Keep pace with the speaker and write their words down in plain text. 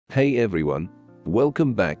Hey everyone,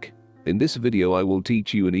 welcome back. In this video I will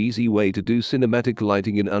teach you an easy way to do cinematic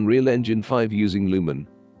lighting in Unreal Engine 5 using Lumen.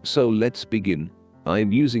 So let's begin. I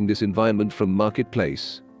am using this environment from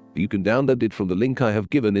Marketplace. You can download it from the link I have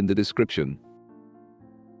given in the description.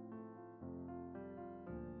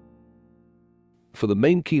 For the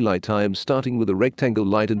main key light I am starting with a rectangle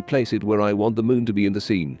light and place it where I want the moon to be in the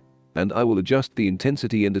scene. And I will adjust the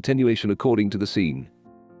intensity and attenuation according to the scene.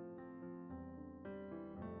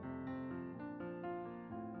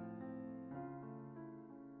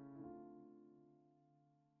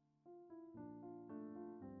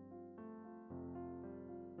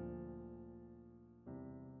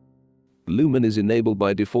 Lumen is enabled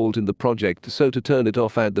by default in the project, so to turn it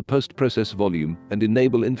off add the post-process volume and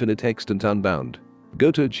enable infinite extant unbound.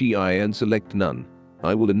 Go to GI and select none.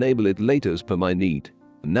 I will enable it later as per my need.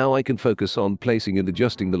 Now I can focus on placing and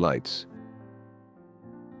adjusting the lights.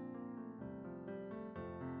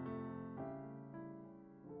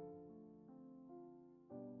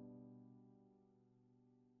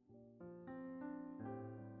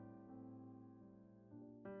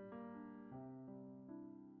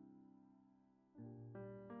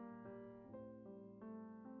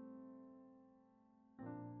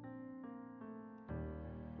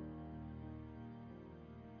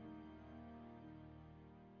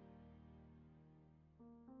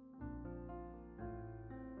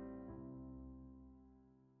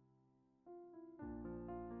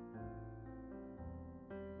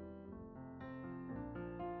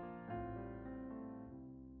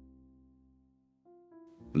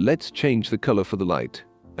 Let's change the color for the light.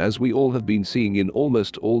 As we all have been seeing in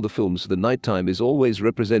almost all the films, the nighttime is always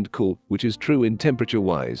represent cool, which is true in temperature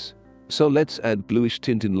wise. So let's add bluish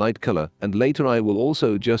tint in light color, and later I will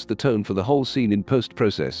also adjust the tone for the whole scene in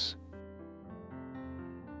post-process.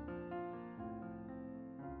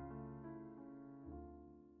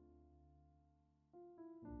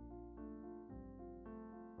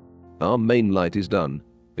 Our main light is done.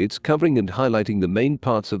 It's covering and highlighting the main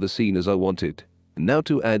parts of the scene as I want it. Now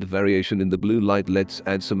to add variation in the blue light, let's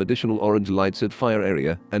add some additional orange lights at fire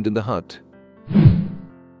area and in the hut.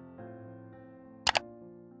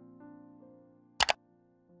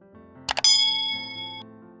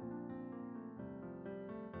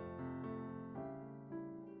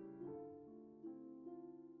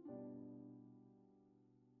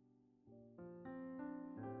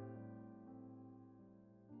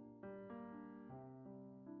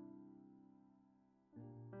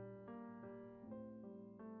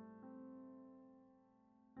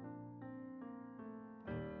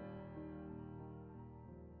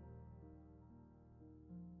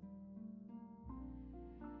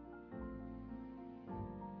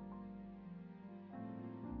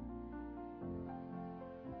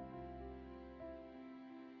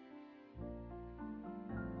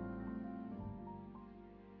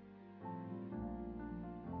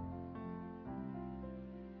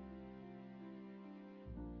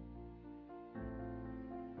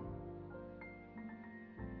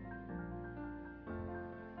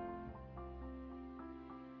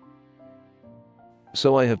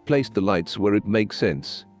 So I have placed the lights where it makes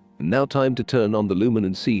sense. Now time to turn on the Lumen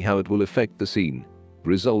and see how it will affect the scene.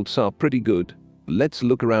 Results are pretty good. Let's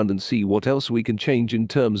look around and see what else we can change in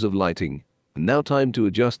terms of lighting. Now time to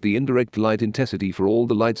adjust the indirect light intensity for all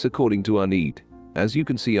the lights according to our need. As you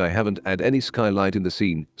can see, I haven't added any skylight in the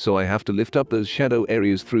scene, so I have to lift up those shadow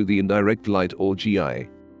areas through the indirect light or GI.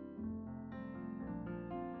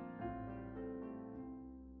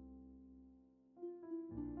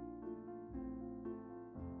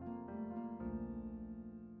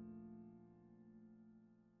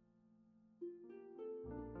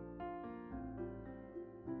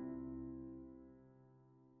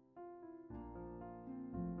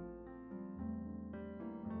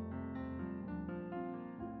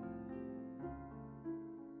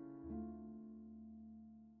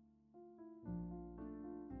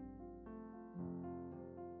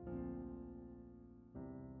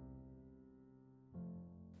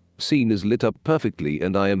 Scene is lit up perfectly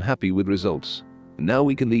and I am happy with results. Now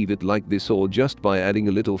we can leave it like this or just by adding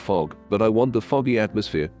a little fog, but I want the foggy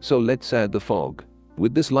atmosphere, so let's add the fog.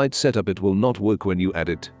 With this light setup it will not work when you add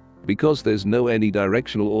it, because there's no any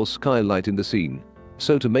directional or skylight in the scene.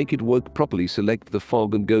 So to make it work properly, select the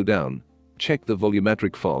fog and go down. Check the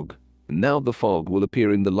volumetric fog. Now the fog will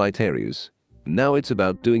appear in the light areas. Now it's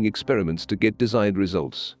about doing experiments to get desired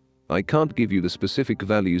results. I can't give you the specific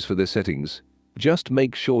values for their settings. Just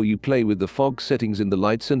make sure you play with the fog settings in the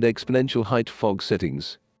lights and exponential height fog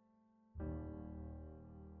settings.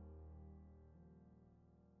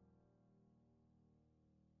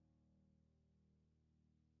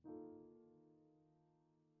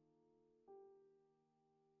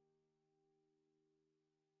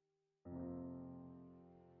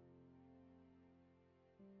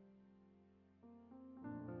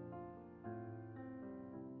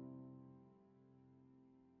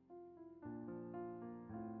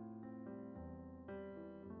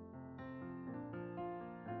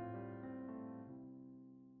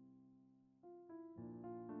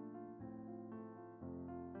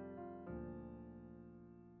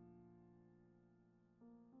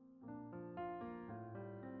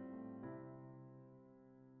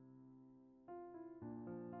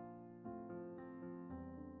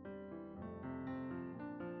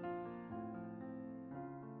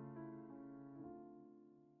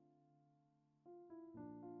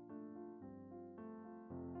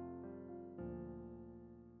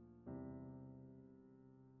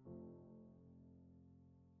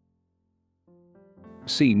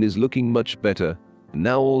 Scene is looking much better.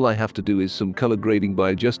 Now all I have to do is some color grading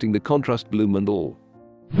by adjusting the contrast, bloom and all.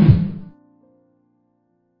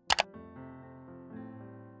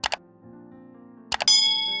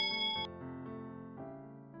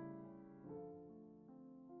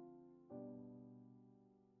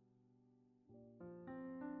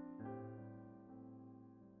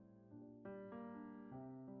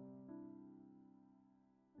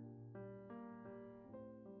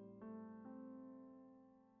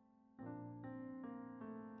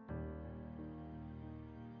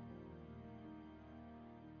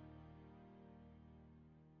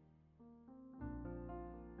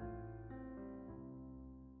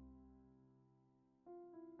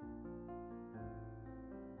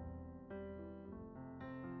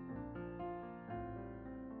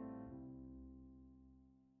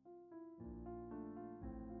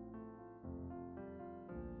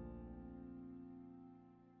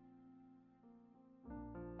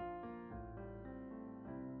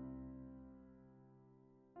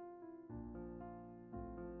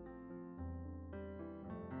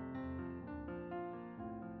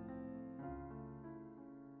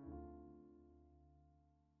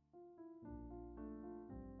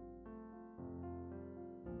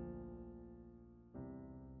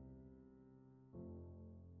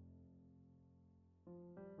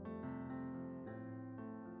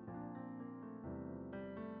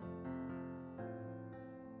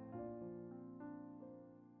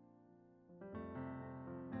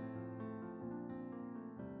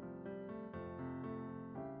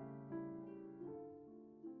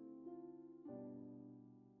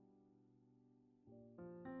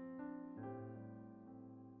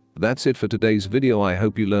 That's it for today's video. I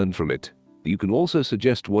hope you learned from it. You can also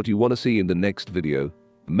suggest what you want to see in the next video.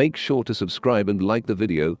 Make sure to subscribe and like the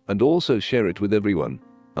video, and also share it with everyone.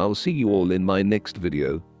 I'll see you all in my next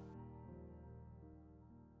video.